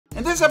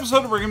In this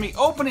episode, we're going to be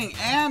opening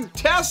and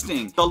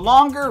testing the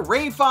Longer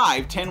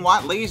RAY5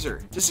 10W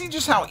laser to see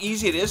just how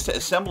easy it is to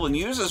assemble and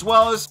use, as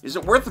well as is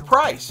it worth the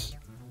price.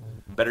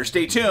 Better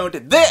stay tuned.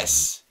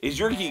 This is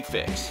your Geek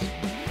Fix.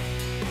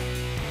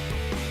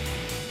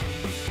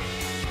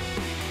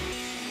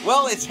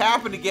 Well, it's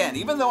happened again.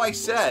 Even though I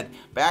said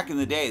back in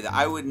the day that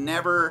I would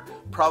never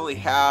probably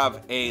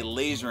have a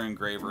laser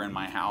engraver in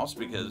my house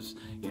because,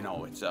 you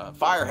know, it's a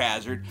fire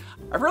hazard,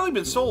 I've really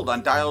been sold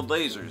on diode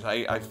lasers.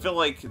 I feel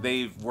like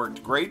they've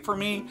worked great for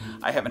me.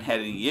 I haven't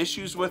had any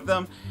issues with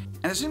them.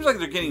 And it seems like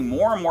they're getting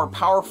more and more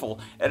powerful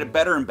at a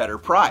better and better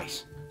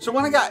price. So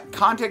when I got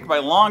contacted by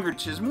Longer,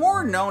 which is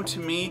more known to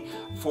me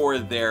for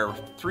their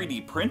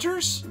 3D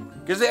printers,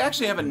 because they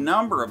actually have a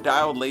number of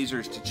diode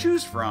lasers to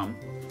choose from.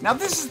 Now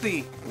this is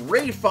the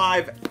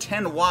RAY5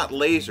 10W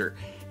laser,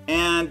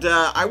 and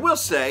I will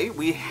say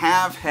we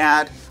have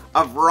had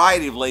a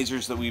variety of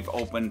lasers that we've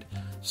opened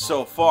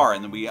so far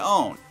and that we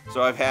own.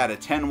 So I've had a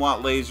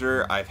 10W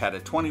laser, I've had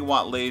a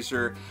 20W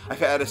laser, I've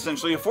had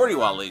essentially a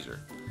 40W laser.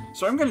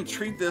 So I'm going to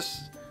treat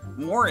this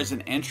more as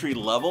an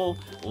entry-level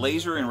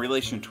laser in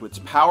relation to its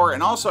power,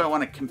 and also I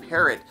want to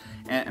compare it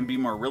and be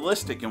more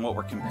realistic in what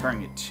we're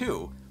comparing it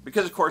to.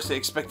 Because of course the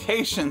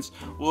expectations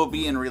will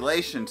be in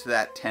relation to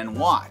that 10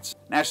 watts.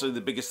 Naturally,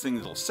 the biggest thing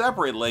that will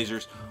separate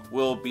lasers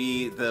will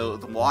be the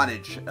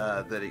wattage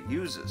that it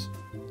uses.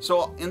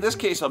 So in this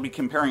case, I'll be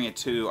comparing it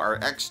to our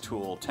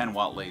XTools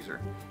 10W laser.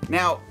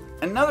 Now,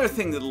 another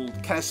thing that will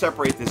kind of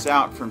separate this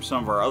out from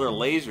some of our other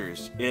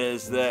lasers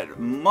is that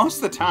most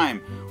of the time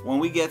when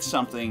we get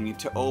something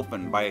to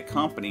open by a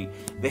company,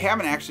 they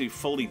haven't actually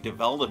fully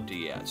developed it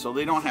yet. So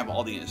they don't have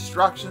all the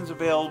instructions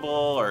available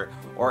or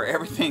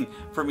everything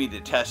for me to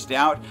test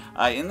out.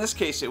 In this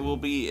case, it will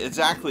be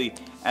exactly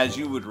as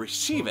you would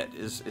receive it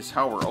is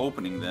how we're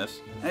opening this.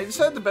 And I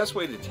decided the best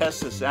way to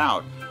test this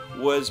out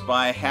was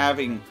by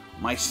having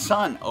my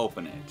son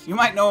open it. You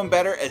might know him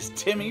better as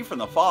Timmy from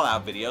the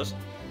Fallout videos.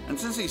 And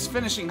since he's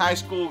finishing high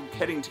school,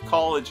 heading to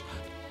college,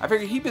 I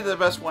figured he'd be the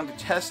best one to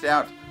test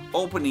out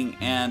opening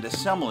and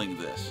assembling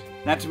this.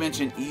 Not to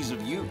mention ease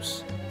of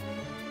use.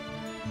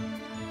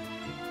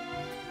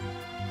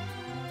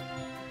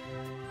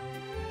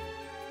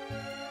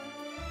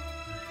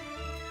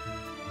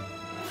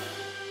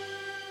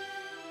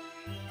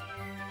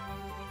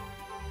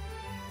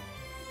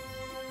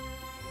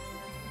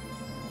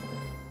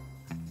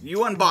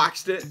 You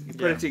unboxed it, you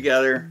put it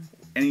together.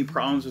 Any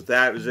problems with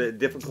that? Was it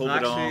difficult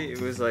at all? Actually,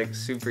 it was like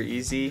super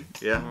easy.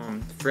 Yeah.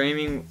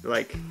 Framing,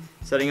 like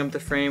setting up the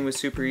frame was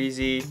super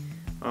easy.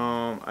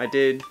 I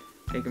did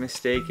make a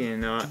mistake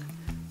in not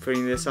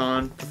putting this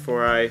on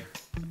before I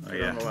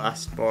put on the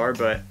last bar,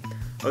 but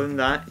other than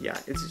that, yeah,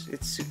 it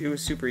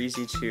was super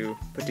easy to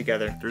put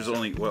together. There's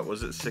only, what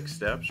was it, 6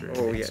 steps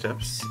or 8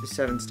 steps?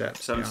 7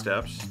 steps. 7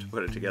 steps to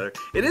put it together.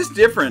 It is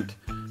different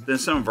than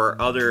some of our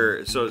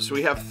other, so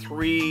we have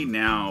 3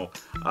 now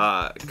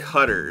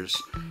cutters,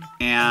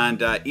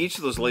 and each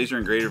of those laser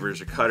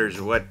engravers or cutters,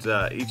 the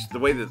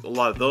way that a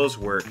lot of those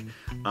work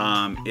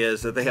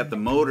is that they have the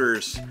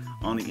motors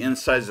on the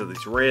insides of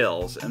these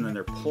rails, and then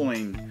they're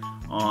pulling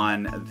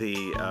on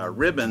the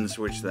ribbons,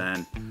 which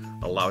then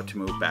allow it to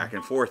move back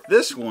and forth.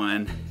 This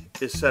one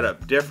is set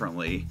up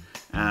differently,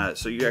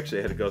 so you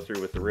actually had to go through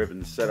with the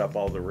ribbons, set up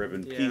all the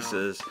ribbon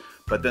pieces,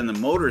 but then the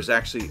motor is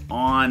actually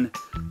on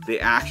the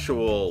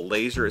actual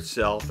laser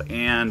itself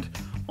and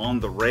on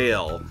the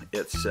rail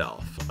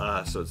itself.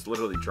 So it's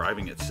literally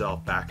driving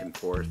itself back and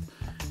forth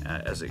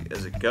as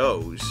it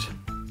goes.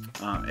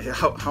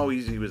 How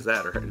easy was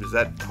that, or was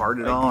that hard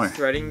at all?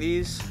 Threading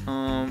these,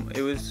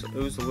 it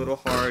was a little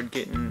hard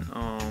getting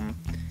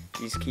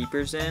these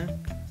keepers in.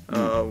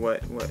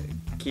 What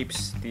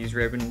keeps these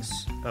ribbons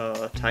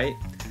tight,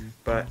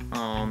 but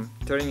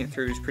threading it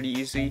through is pretty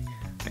easy.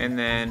 And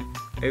then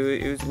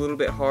it was a little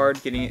bit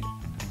hard getting it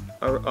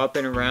up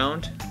and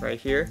around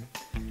right here,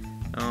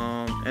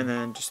 and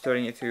then just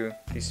threading it through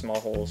these small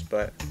holes.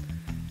 But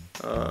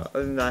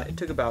other than that, it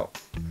took about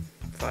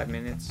 5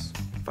 minutes.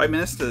 5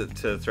 minutes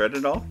to thread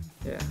it all?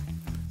 Yeah.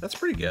 That's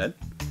pretty good.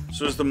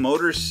 So is the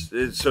motors,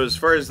 so as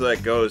far as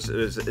that goes, it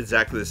was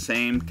exactly the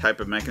same type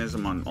of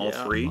mechanism on all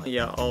 3?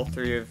 Yeah, all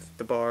 3 of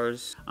the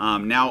bars.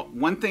 Now,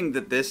 one thing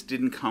that this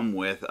didn't come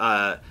with,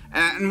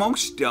 and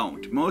most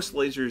don't, most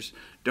lasers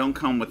don't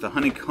come with the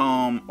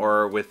honeycomb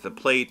or with the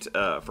plate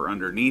for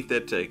underneath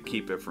it to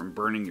keep it from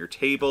burning your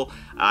table.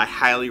 I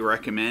highly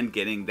recommend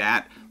getting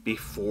that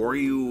before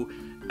you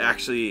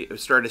actually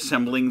start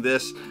assembling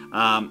this.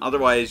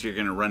 Otherwise you're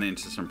going to run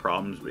into some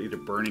problems, either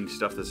burning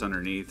stuff that's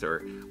underneath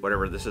or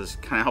whatever. This is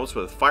kind of helps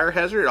with fire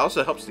hazard. It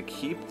also helps to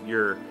keep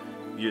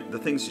the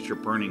things that you're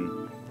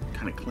burning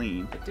kind of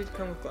clean. It did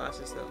come with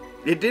glasses though.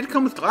 It did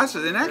come with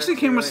glasses, and actually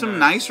came with some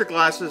nicer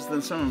glasses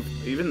than some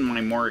of even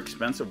my more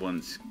expensive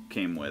ones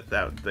came with.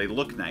 They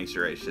look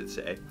nicer, I should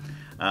say.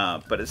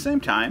 But at the same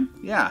time,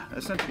 yeah,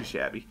 that's not too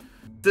shabby.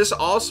 This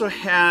also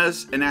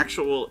has an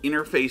actual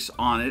interface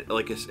on it,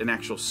 like an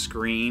actual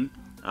screen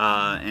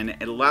and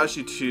it allows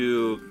you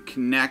to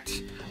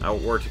connect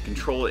or to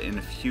control it in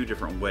a few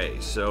different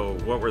ways. So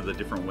what were the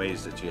different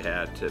ways that you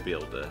had to be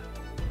able to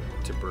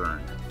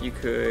burn? You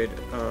could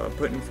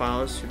put in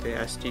files through the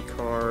SD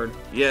card.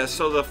 Yeah,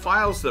 so the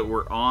files that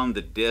were on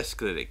the disc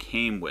that it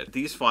came with,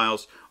 these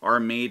files are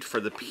made for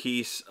the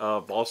piece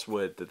of balsa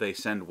wood that they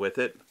send with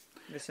it.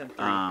 They sent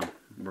 3.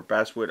 Or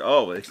basswood.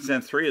 Oh, they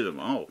sent 3 of them.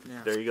 Oh,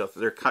 yeah. There you go.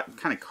 They're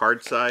kind of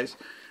card size.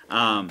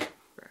 Brush.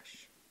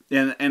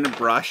 And a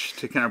brush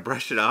to kind of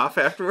brush it off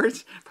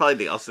afterwards.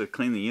 Probably to also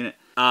clean the unit.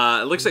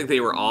 It looks like they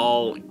were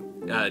all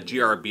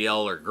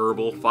GRBL or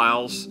Gerbil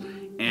files.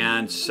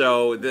 And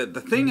so the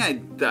thing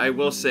that I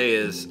will say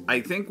is, I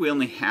think we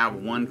only have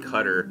one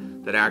cutter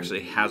that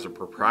actually has a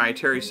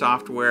proprietary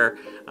software,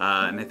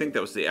 and I think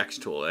that was the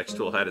XTool.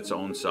 XTool had its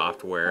own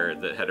software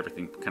that had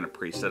everything kind of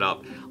pre-set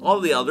up. All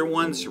the other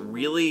ones,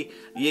 really,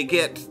 you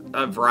get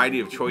a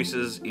variety of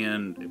choices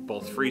in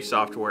both free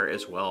software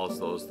as well as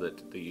those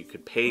that you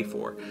could pay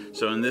for.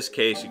 So in this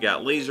case, you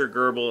got Laser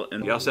Gerbil,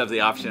 and you also have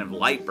the option of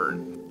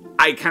Lightburn.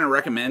 I kind of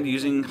recommend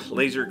using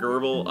Laser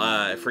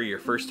Gerbil for your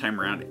first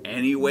time around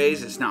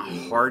anyways. It's not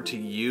hard to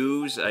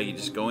use. You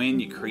just go in,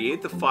 you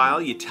create the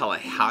file, you tell it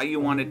how you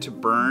want it to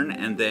burn,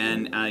 and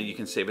then you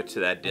can save it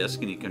to that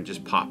disk and you can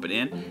just pop it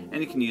in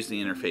and you can use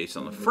the interface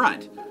on the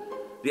front.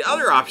 The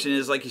other option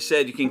is, like you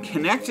said, you can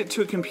connect it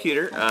to a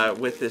computer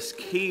with this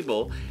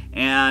cable,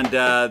 and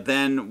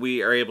then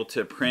we are able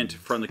to print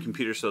from the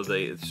computer. So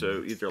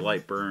either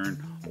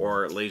Lightburn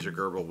or Laser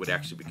Gerbil would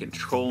actually be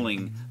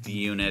controlling the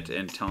unit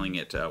and telling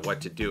it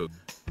what to do.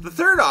 The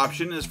third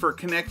option is for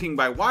connecting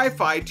by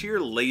Wi-Fi to your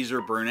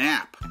LaserBurn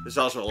app. This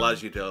also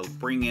allows you to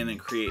bring in and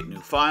create new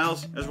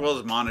files, as well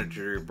as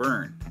monitor your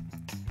burn.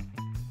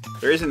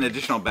 There is an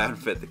additional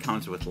benefit that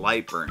comes with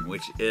Lightburn,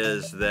 which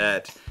is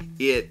that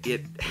it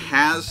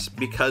has,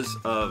 because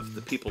of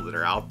the people that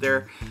are out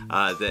there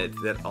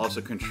that also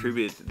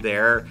contribute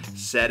their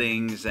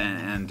settings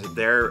and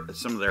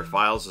some of their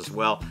files as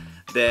well,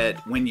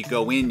 that when you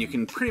go in, you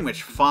can pretty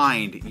much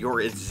find your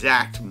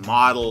exact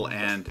model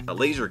and a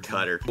laser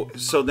cutter.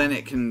 So then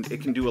it can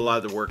do a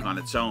lot of the work on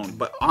its own.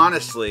 But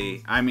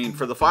honestly, I mean,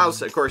 for the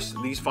files, of course,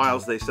 these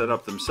files they set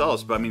up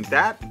themselves. But I mean,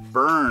 that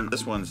burn,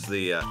 this one's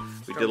the,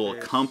 we did a little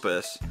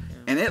compass,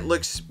 and it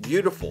looks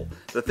beautiful.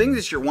 The thing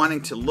that you're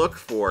wanting to look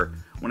for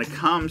when it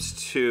comes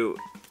to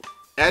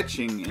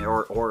etching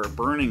or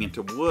burning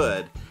into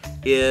wood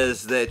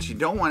is that you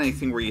don't want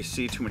anything where you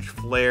see too much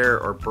flare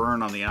or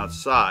burn on the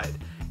outside.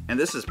 And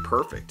this is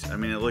perfect. I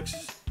mean, it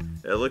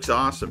looks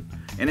awesome.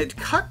 And it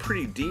cut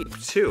pretty deep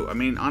too. I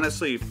mean,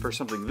 honestly, for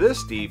something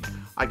this deep,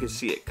 I could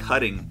see it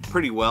cutting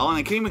pretty well, and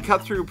it can even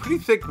cut through pretty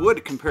thick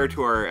wood compared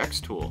to our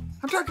XTool.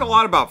 I've talked a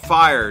lot about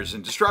fires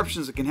and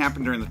disruptions that can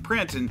happen during the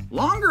print, and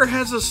Longer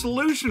has a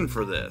solution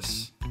for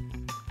this.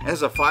 It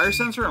has a fire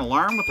sensor and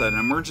alarm with an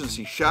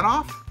emergency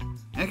shutoff,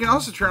 and it can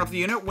also turn off the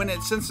unit when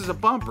it senses a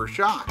bump or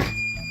shock.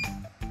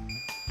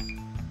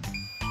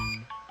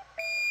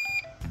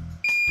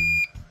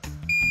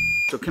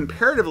 So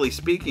comparatively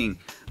speaking,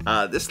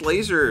 this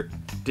laser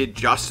did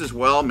just as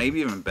well, maybe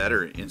even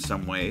better in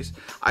some ways.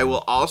 I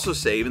will also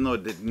say, even though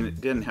it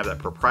didn't have that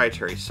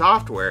proprietary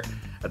software,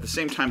 at the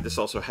same time this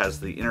also has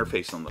the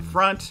interface on the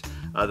front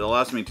that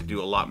allows me to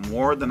do a lot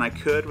more than I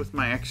could with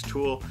my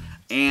XTool,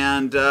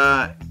 and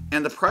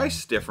the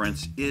price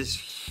difference is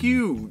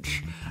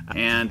huge.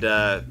 And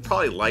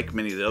probably like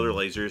many of the other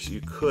lasers,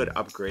 you could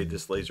upgrade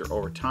this laser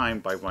over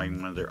time by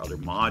buying one of their other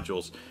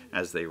modules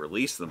as they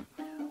release them.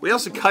 We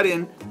also cut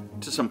in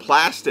to some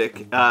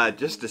plastic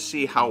just to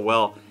see how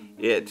well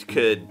it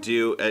could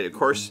do. Of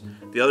course,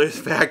 the other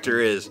factor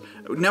is,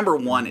 number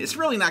one, it's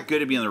really not good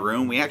to be in the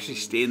room. We actually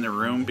stayed in the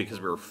room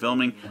because we were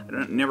filming.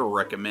 I never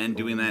recommend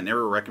doing that.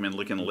 Never recommend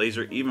looking at the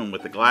laser, even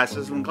with the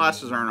glasses. And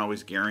glasses aren't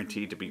always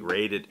guaranteed to be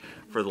rated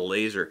for the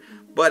laser.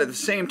 But at the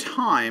same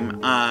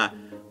time,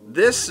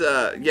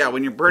 yeah,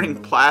 when you're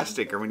burning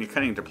plastic or when you're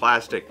cutting into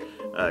plastic,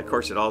 of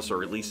course, it also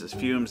releases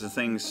fumes and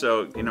things,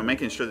 so, you know,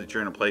 making sure that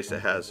you're in a place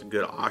that has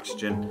good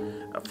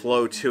oxygen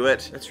flow to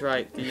it. That's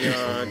right. The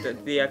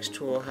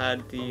XTool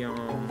had the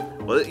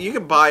Well, you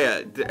could buy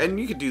and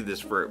you could do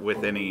this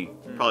with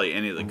probably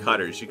any of the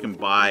cutters. You can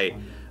buy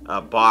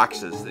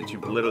boxes that you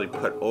literally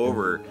put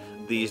over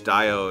these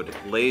diode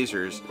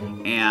lasers,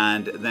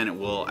 and then it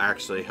will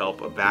actually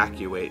help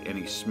evacuate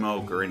any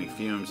smoke or any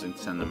fumes and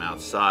send them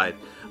outside.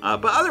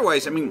 But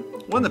otherwise, I mean,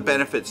 one of the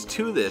benefits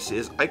to this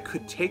is I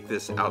could take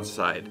this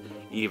outside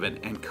even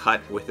and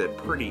cut with it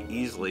pretty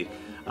easily,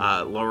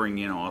 lowering,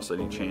 you know, also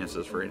any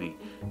chances for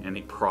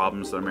any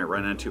problems that I might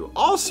run into.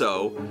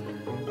 Also,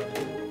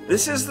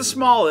 this is the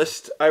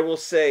smallest, I will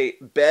say,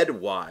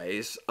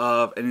 bed-wise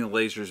of any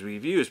lasers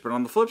we've used. But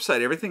on the flip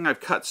side, everything I've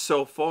cut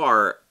so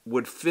far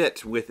would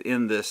fit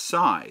within this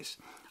size.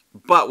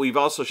 But we've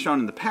also shown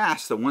in the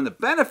past that one of the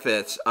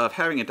benefits of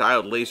having a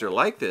diode laser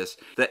like this,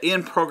 that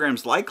in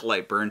programs like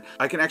Lightburn,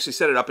 I can actually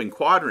set it up in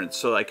quadrants,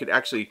 so I could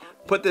actually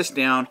put this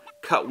down,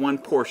 cut one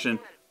portion,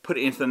 put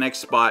it into the next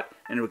spot,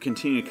 and it would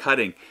continue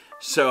cutting.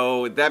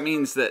 So that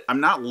means that I'm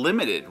not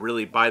limited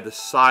really by the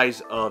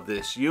size of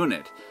this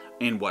unit.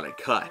 in what I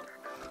cut.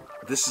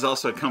 This is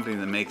also a company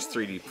that makes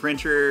 3D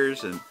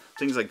printers and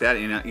things like that.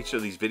 In each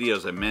of these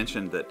videos I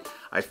mentioned that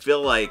I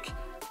feel like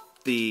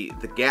the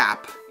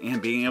gap in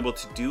being able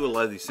to do a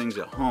lot of these things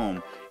at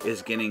home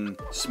is getting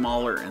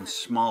smaller and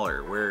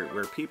smaller,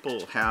 where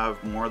people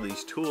have more of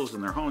these tools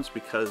in their homes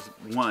because,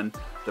 one,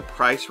 the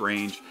price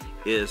range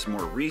is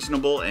more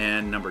reasonable,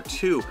 and number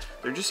two,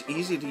 they're just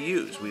easy to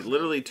use. We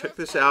literally took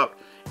this out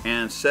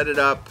and set it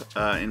up,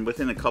 and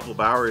within a couple of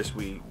hours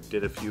we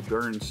did a few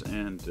burns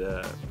and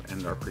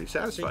are pretty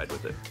satisfied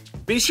with it.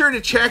 Be sure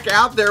to check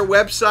out their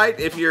website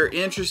if you're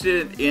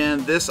interested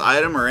in this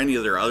item or any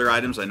of their other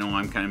items. I know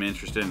I'm kind of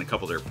interested in a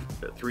couple of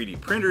their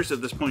 3D printers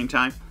at this point in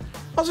time.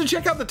 Also,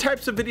 check out the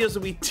types of videos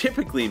that we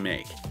typically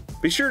make.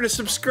 Be sure to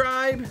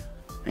subscribe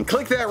and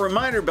click that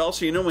reminder bell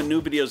so you know when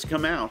new videos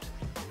come out.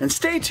 And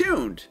stay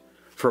tuned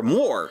for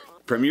more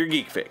from your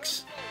Geek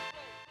Fix.